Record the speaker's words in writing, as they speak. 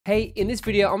Hey, in this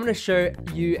video, I'm going to show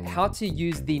you how to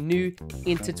use the new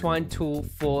Intertwine tool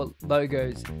for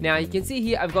logos. Now, you can see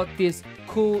here, I've got this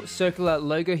cool circular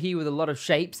logo here with a lot of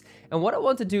shapes. And what I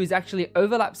want to do is actually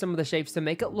overlap some of the shapes to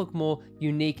make it look more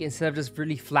unique instead of just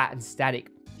really flat and static.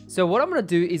 So what I'm going to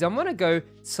do is I'm going to go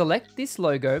select this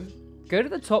logo, go to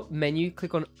the top menu,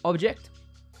 click on Object,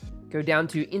 go down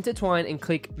to Intertwine and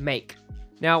click Make.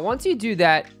 Now, once you do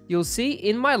that, you'll see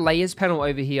in my Layers panel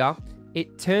over here,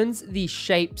 it turns the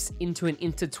shapes into an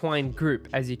intertwined group,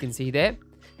 as you can see there.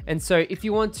 And so if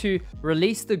you want to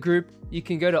release the group, you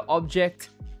can go to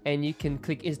Object and you can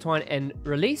click Intertwine and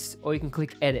Release, or you can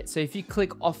click Edit. So if you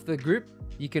click off the group,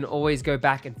 you can always go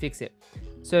back and fix it.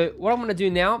 So what I'm gonna do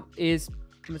now is,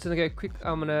 I'm just gonna go quick,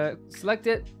 I'm gonna select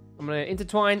it, I'm gonna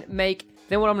intertwine, make.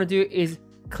 Then what I'm gonna do is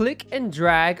click and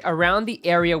drag around the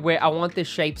area where I want the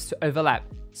shapes to overlap.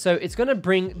 So it's gonna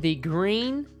bring the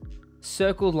green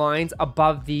circled lines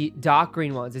above the dark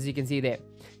green ones, as you can see there.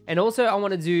 And also I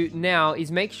want to do now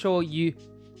is make sure you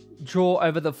draw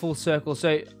over the full circle.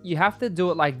 So you have to do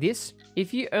it like this.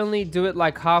 If you only do it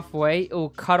like halfway, it will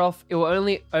cut off, it will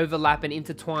only overlap and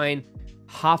intertwine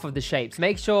half of the shapes.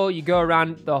 Make sure you go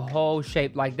around the whole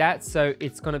shape like that, so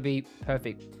it's going to be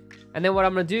perfect. And then what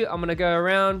I'm going to do, I'm going to go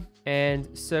around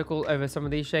and circle over some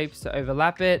of these shapes to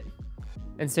overlap it.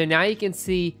 And so now you can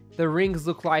see the rings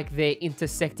look like they're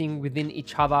intersecting within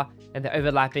each other and they're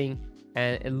overlapping,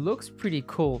 and it looks pretty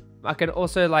cool. I can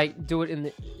also like do it in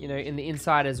the, in the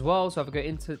inside as well. So if I go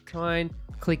intertwine,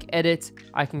 click edit,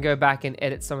 I can go back and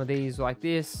edit some of these like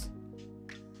this.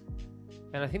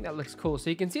 And I think that looks cool. So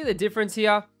you can see the difference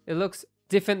here. It looks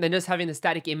different than just having the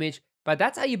static image. But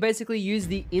that's how you basically use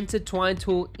the Intertwine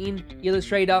tool in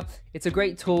Illustrator. It's a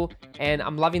great tool, and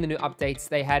I'm loving the new updates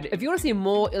they had. If you want to see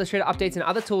more Illustrator updates and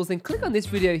other tools, then click on this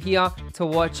video here to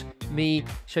watch me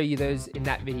show you those in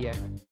that video.